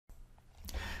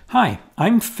Hi,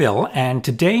 I'm Phil, and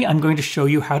today I'm going to show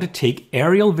you how to take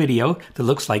aerial video that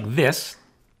looks like this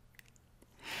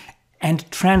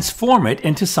and transform it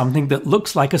into something that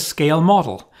looks like a scale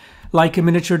model, like a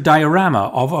miniature diorama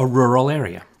of a rural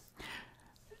area.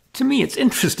 To me, it's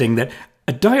interesting that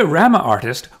a diorama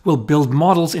artist will build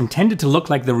models intended to look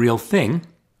like the real thing,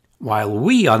 while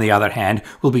we, on the other hand,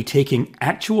 will be taking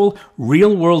actual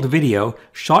real-world video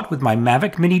shot with my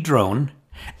Mavic Mini drone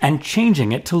and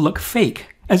changing it to look fake,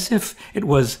 as if it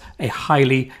was a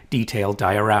highly detailed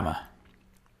diorama.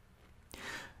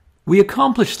 We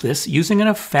accomplish this using an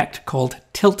effect called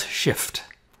tilt shift.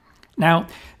 Now,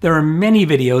 there are many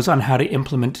videos on how to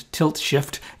implement tilt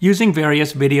shift using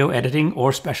various video editing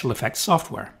or special effects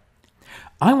software.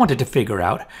 I wanted to figure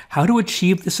out how to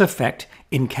achieve this effect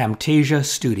in Camtasia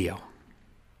Studio.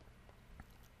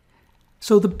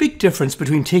 So the big difference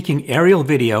between taking aerial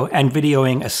video and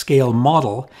videoing a scale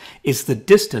model is the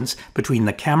distance between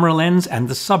the camera lens and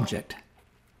the subject.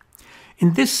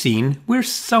 In this scene, we're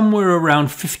somewhere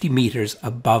around 50 meters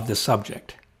above the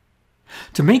subject.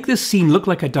 To make this scene look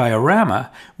like a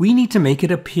diorama, we need to make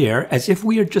it appear as if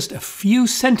we are just a few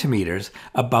centimeters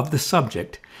above the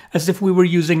subject, as if we were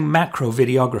using macro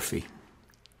videography.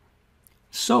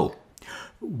 So,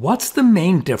 what's the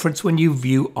main difference when you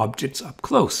view objects up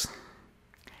close?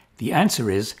 The answer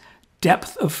is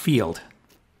depth of field.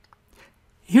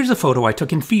 Here's a photo I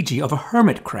took in Fiji of a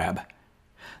hermit crab.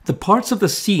 The parts of the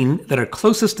scene that are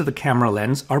closest to the camera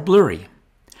lens are blurry.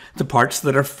 The parts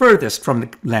that are furthest from the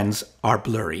lens are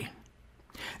blurry.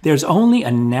 There's only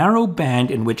a narrow band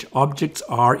in which objects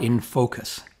are in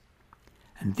focus.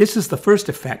 And this is the first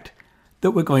effect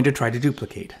that we're going to try to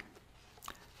duplicate.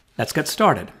 Let's get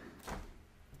started.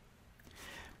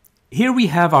 Here we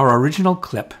have our original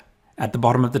clip at the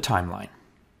bottom of the timeline.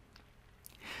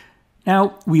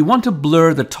 Now, we want to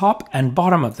blur the top and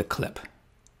bottom of the clip.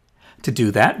 To do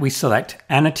that, we select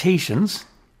Annotations,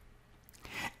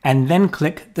 and then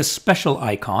click the Special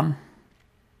icon,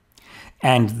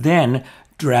 and then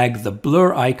drag the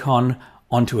Blur icon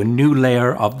onto a new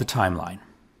layer of the timeline.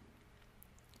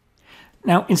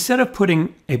 Now, instead of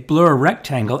putting a blur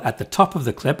rectangle at the top of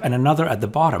the clip and another at the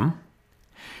bottom,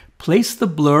 place the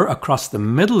blur across the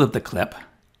middle of the clip,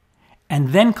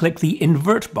 and then click the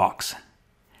Invert box.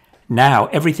 Now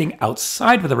everything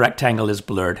outside of the rectangle is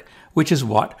blurred, which is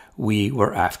what we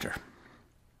were after.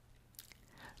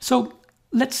 So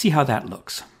let's see how that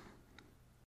looks.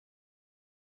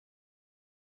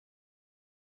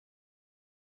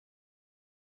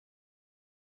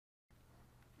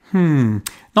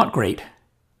 Not great.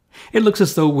 It looks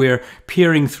as though we're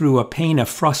peering through a pane of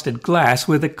frosted glass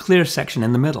with a clear section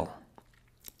in the middle.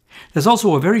 There's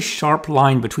also a very sharp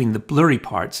line between the blurry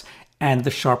parts and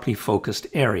the sharply focused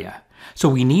area. So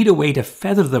we need a way to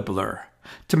feather the blur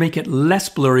to make it less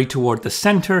blurry toward the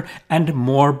center and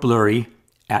more blurry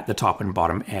at the top and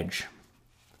bottom edge.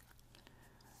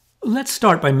 Let's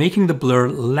start by making the blur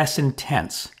less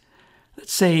intense.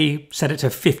 Let's say set it to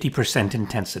 50%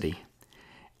 intensity.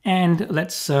 And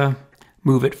let's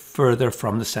move it further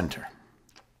from the center.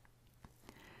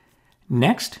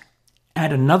 Next,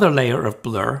 add another layer of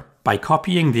blur by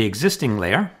copying the existing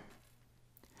layer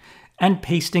and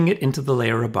pasting it into the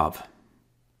layer above.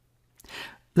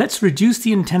 Let's reduce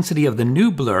the intensity of the new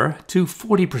blur to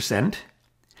 40%,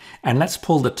 and let's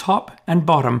pull the top and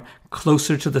bottom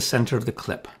closer to the center of the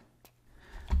clip.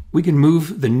 We can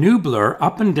move the new blur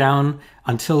up and down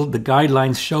until the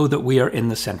guidelines show that we are in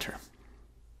the center.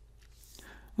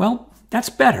 Well,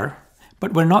 that's better,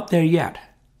 but we're not there yet.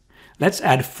 Let's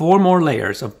add 4 more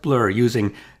layers of blur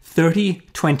using 30,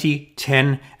 20,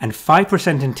 10, and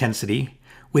 5% intensity,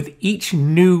 with each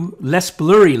new, less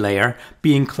blurry layer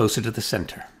being closer to the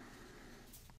center.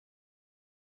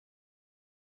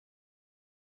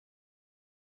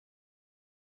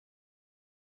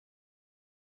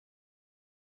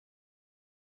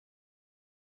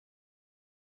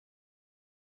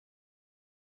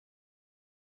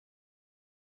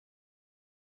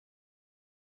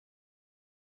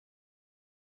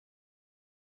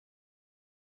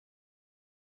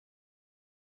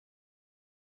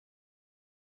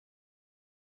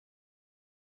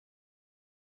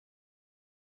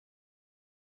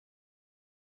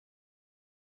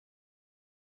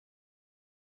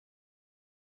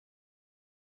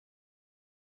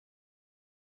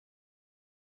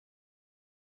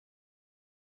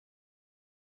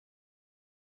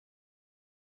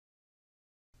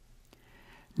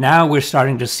 Now we're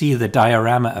starting to see the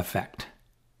diorama effect.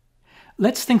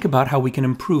 Let's think about how we can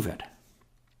improve it.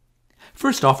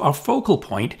 First off, our focal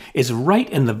point is right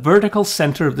in the vertical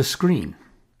center of the screen.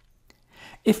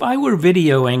 If I were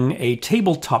videoing a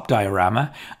tabletop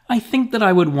diorama, I think that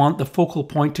I would want the focal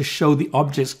point to show the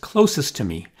objects closest to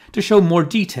me, to show more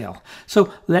detail.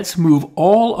 So let's move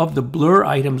all of the blur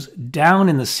items down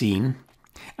in the scene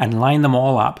and line them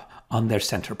all up on their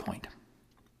center point.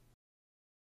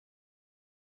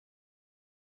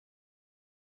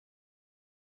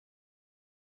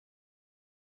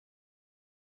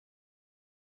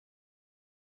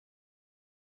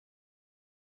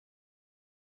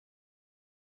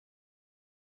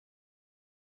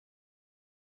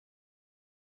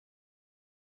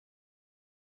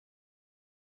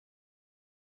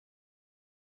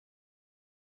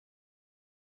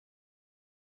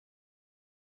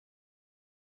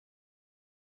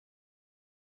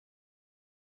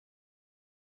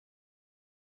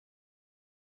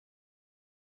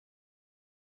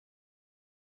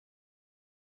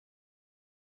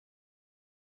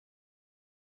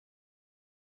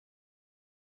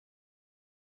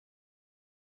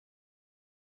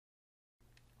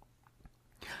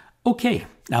 Okay,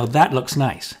 now that looks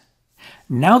nice.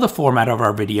 Now the format of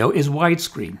our video is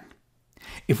widescreen.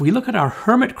 If we look at our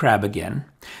hermit crab again,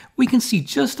 we can see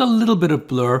just a little bit of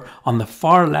blur on the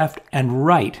far left and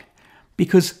right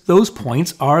because those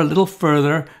points are a little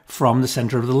further from the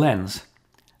center of the lens.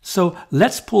 So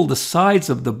let's pull the sides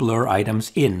of the blur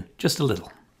items in just a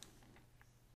little.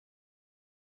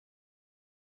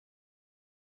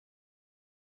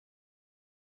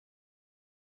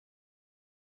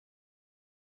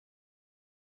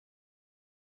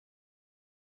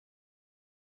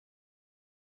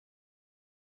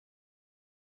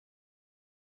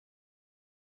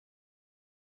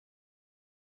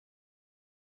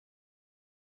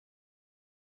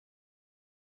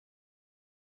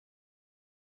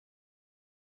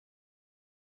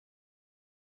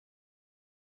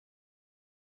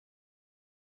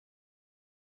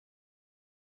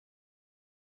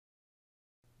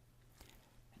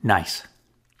 Nice.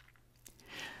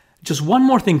 Just one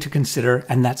more thing to consider,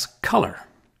 and that's color.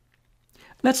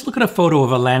 Let's look at a photo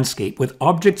of a landscape with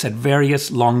objects at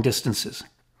various long distances.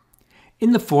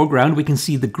 In the foreground, we can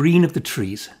see the green of the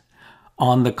trees.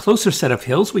 On the closer set of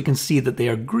hills, we can see that they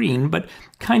are green, but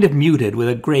kind of muted with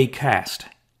a gray cast.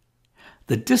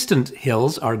 The distant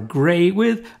hills are gray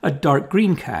with a dark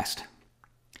green cast.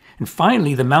 And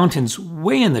finally, the mountains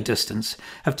way in the distance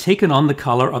have taken on the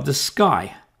color of the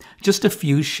sky, just a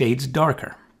few shades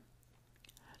darker.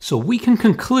 So we can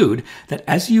conclude that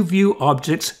as you view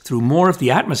objects through more of the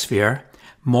atmosphere,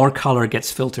 more color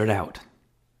gets filtered out.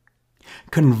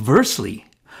 Conversely,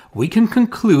 we can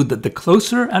conclude that the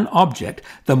closer an object,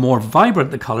 the more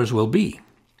vibrant the colors will be.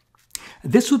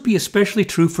 This would be especially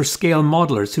true for scale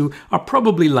modelers who are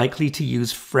probably likely to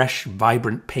use fresh,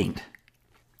 vibrant paint.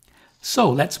 So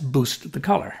let's boost the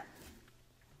color.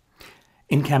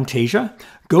 In Camtasia,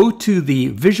 go to the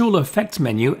Visual Effects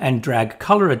menu and drag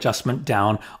Color Adjustment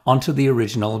down onto the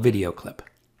original video clip.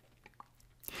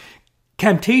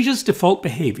 Camtasia's default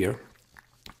behavior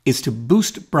is to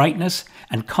boost brightness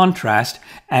and contrast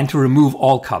and to remove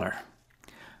all color.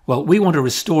 Well, we want to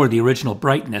restore the original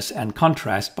brightness and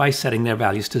contrast by setting their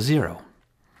values to 0.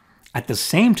 At the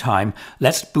same time,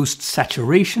 let's boost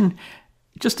saturation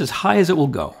just as high as it will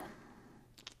go.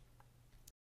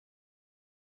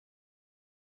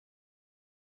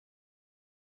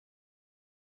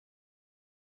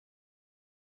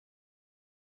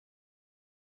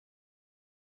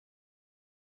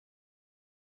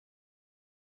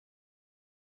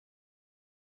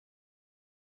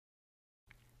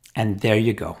 And there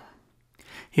you go.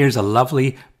 Here's a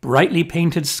lovely, brightly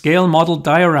painted scale model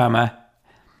diorama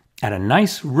at a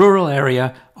nice rural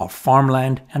area of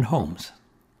farmland and homes.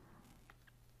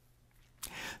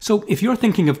 So if you're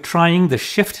thinking of trying the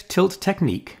shift tilt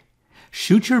technique,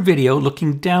 shoot your video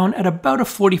looking down at about a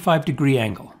 45-degree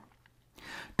angle.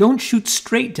 Don't shoot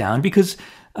straight down because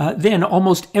then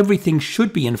almost everything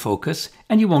should be in focus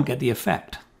and you won't get the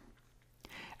effect.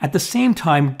 At the same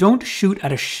time, don't shoot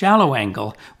at a shallow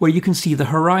angle where you can see the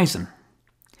horizon.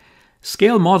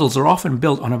 Scale models are often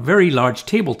built on a very large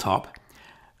tabletop,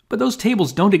 but those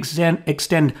tables don't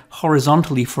extend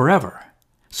horizontally forever,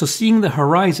 so seeing the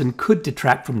horizon could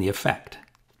detract from the effect.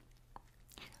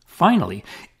 Finally,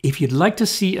 if you'd like to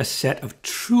see a set of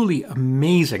truly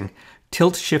amazing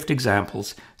tilt-shift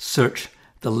examples, search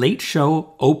The Late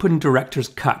Show Open Director's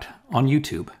Cut on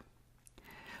YouTube.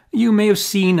 You may have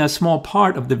seen a small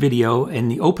part of the video in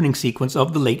the opening sequence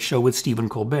of The Late Show with Stephen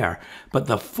Colbert, but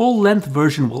the full-length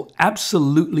version will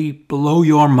absolutely blow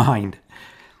your mind.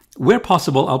 Where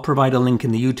possible, I'll provide a link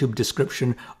in the YouTube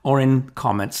description or in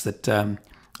comments that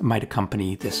might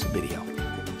accompany this video.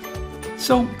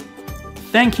 So,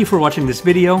 thank you for watching this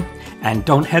video, and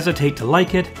don't hesitate to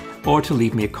like it or to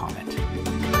leave me a comment.